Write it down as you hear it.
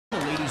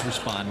fans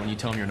respond when you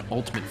tell them you're an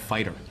ultimate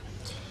fighter?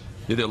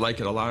 Either like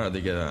it a lot or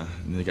they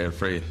get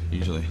afraid,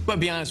 usually. But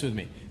be honest with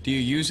me. Do you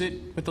use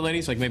it with the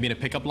ladies, like maybe in a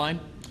pickup line?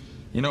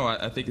 You know,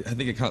 I think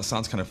it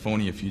sounds kind of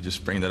phony if you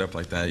just bring that up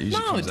like that. It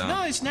usually comes out.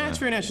 No, it's natural. It's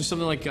very natural.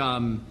 Something like,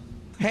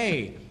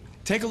 hey,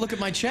 take a look at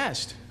my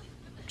chest.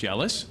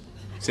 Jealous?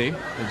 See?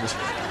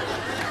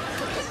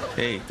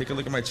 Hey, take a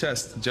look at my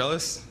chest.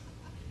 Jealous?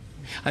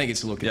 I think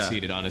it's a little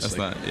conceited, honestly.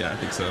 I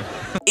think so.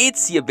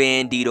 It's your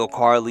Bandito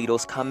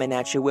Carlitos coming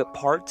at you with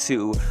part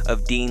 2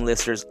 of Dean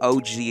Lister's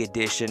OG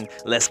edition.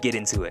 Let's get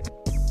into it.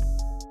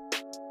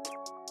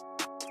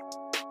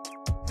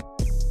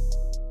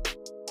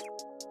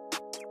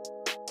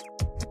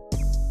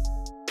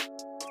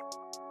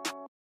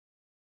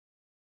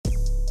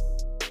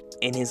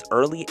 In his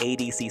early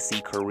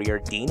ADCC career,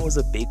 Dean was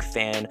a big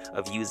fan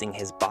of using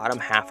his bottom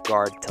half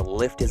guard to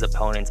lift his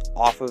opponents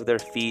off of their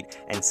feet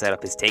and set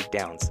up his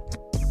takedowns.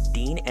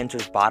 Dean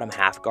enters bottom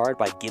half guard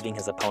by giving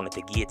his opponent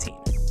the guillotine.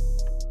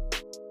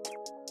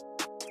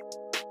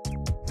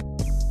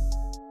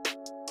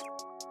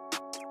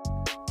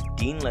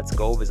 Dean lets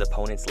go of his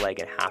opponent's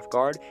leg in half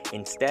guard,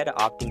 instead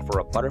opting for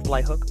a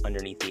butterfly hook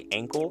underneath the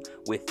ankle.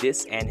 With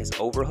this and his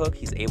overhook,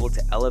 he's able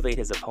to elevate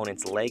his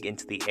opponent's leg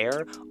into the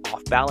air,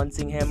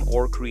 off-balancing him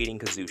or creating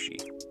kazushi.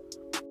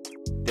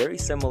 Very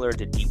similar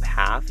to deep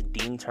half,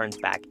 Dean turns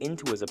back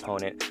into his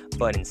opponent,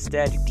 but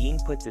instead Dean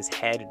puts his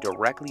head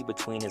directly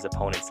between his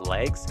opponent's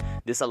legs.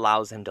 This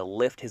allows him to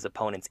lift his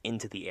opponents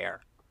into the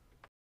air.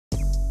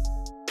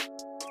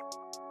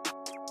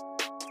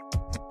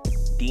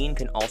 Dean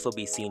can also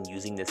be seen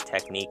using this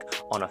technique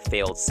on a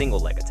failed single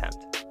leg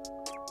attempt.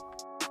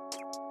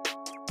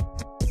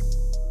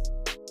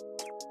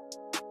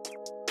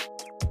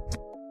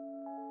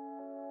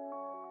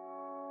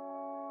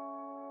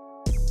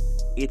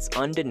 It's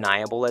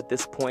undeniable at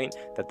this point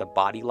that the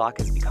body lock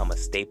has become a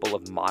staple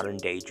of modern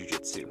day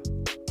jiu-jitsu.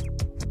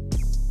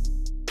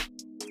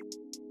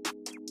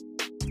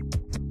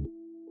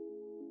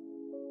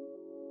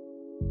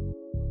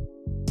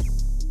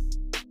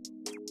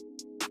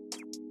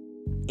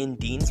 In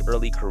Dean's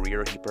early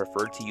career, he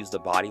preferred to use the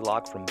body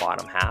lock from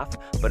bottom half,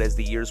 but as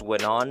the years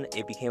went on,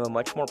 it became a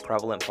much more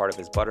prevalent part of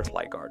his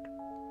butterfly guard.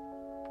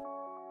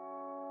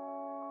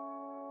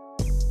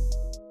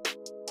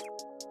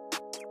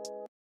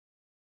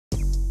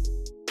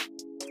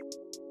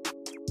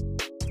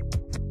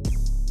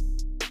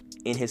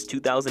 In his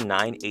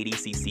 2009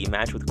 ADCC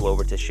match with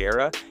Glover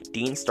Teixeira,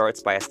 Dean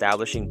starts by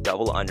establishing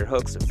double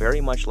underhooks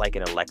very much like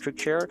an electric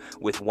chair,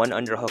 with one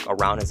underhook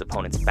around his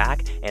opponent's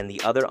back and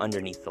the other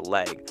underneath the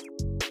leg.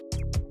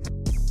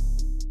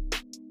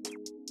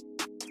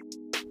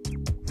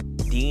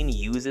 Dean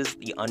uses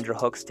the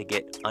underhooks to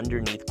get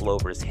underneath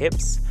Glover's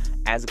hips.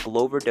 As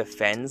Glover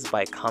defends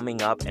by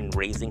coming up and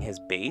raising his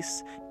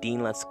base,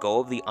 Dean lets go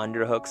of the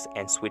underhooks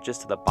and switches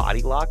to the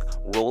body lock,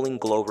 rolling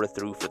Glover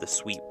through for the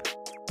sweep.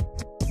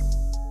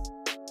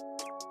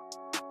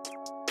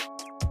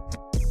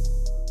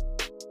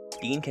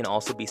 Dean can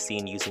also be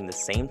seen using the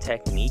same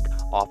technique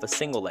off a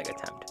single leg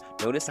attempt.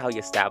 Notice how he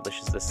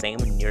establishes the same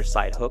near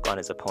side hook on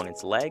his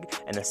opponent's leg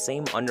and the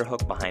same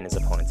underhook behind his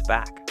opponent's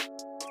back.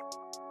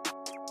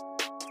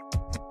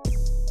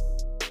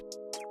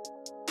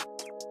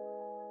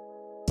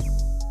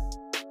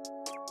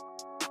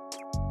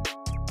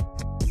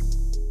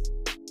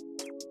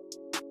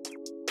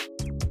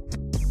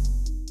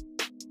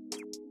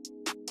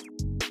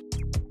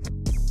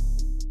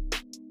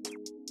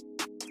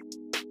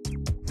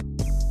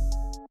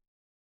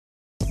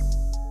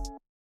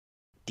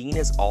 Dean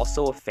is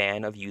also a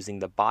fan of using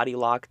the body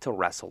lock to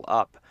wrestle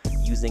up,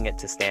 using it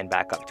to stand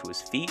back up to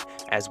his feet,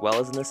 as well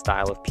as in the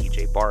style of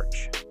PJ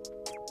Barch.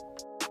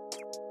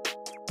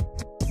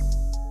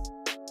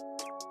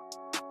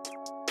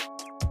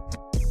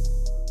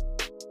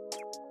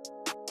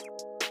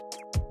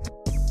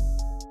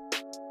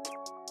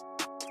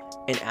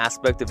 An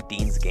aspect of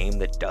Dean's game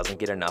that doesn't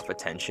get enough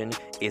attention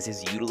is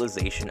his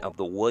utilization of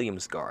the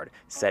Williams Guard,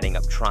 setting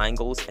up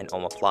triangles and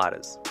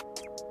omoplatas.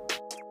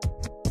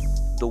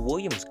 The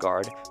Williams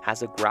Guard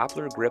has a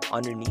grappler grip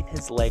underneath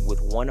his leg with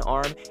one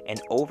arm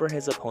and over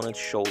his opponent's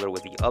shoulder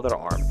with the other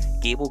arm,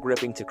 gable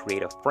gripping to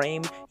create a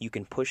frame you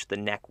can push the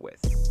neck with.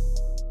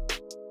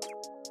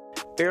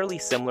 Fairly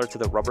similar to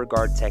the rubber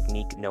guard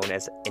technique known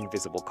as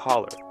invisible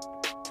collar.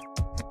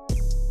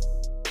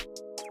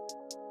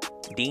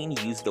 Dean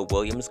used the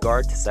Williams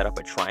Guard to set up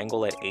a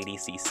triangle at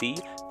ADCC,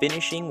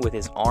 finishing with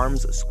his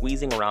arms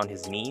squeezing around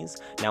his knees.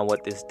 Now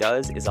what this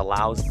does is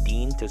allows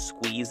Dean to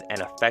squeeze and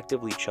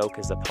effectively choke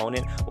his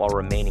opponent while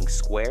remaining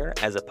square,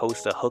 as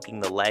opposed to hooking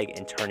the leg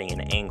and turning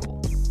an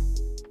angle.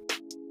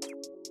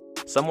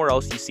 Somewhere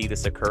else you see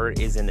this occur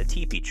is in the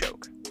teepee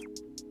choke.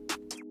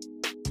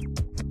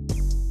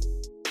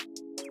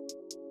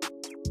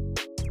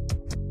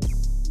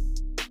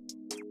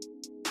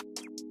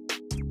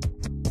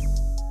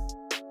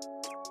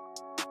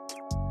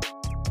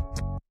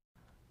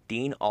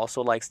 Dean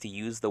also likes to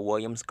use the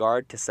Williams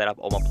Guard to set up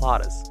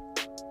omoplatas.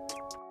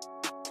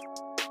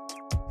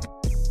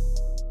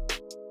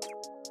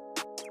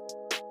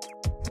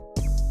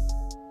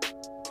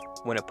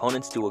 When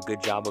opponents do a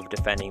good job of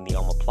defending the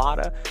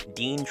omoplata,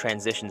 Dean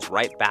transitions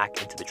right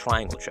back into the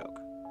triangle choke.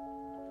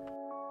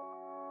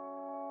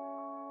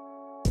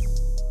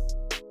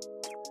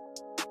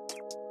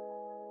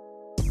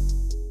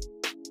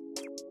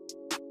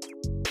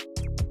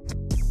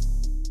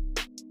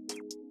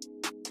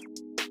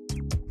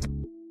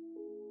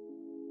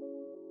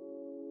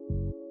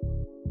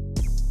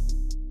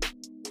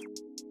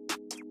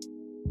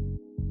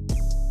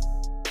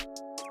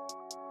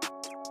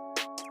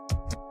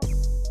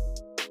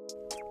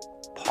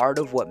 Part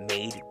of what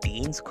made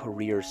Dean's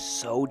career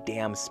so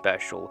damn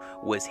special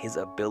was his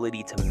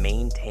ability to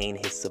maintain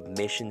his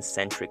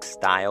submission-centric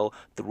style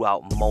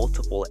throughout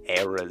multiple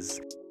eras,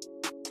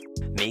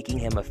 making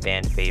him a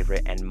fan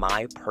favorite and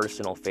my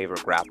personal favorite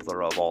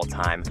grappler of all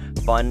time.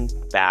 Fun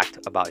fact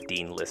about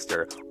Dean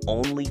Lister,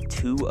 only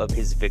 2 of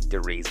his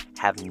victories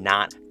have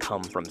not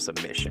come from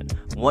submission,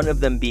 one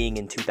of them being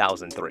in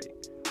 2003.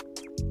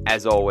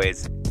 As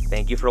always,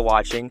 thank you for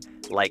watching.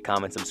 Like,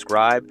 comment,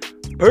 subscribe.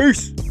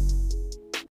 Peace!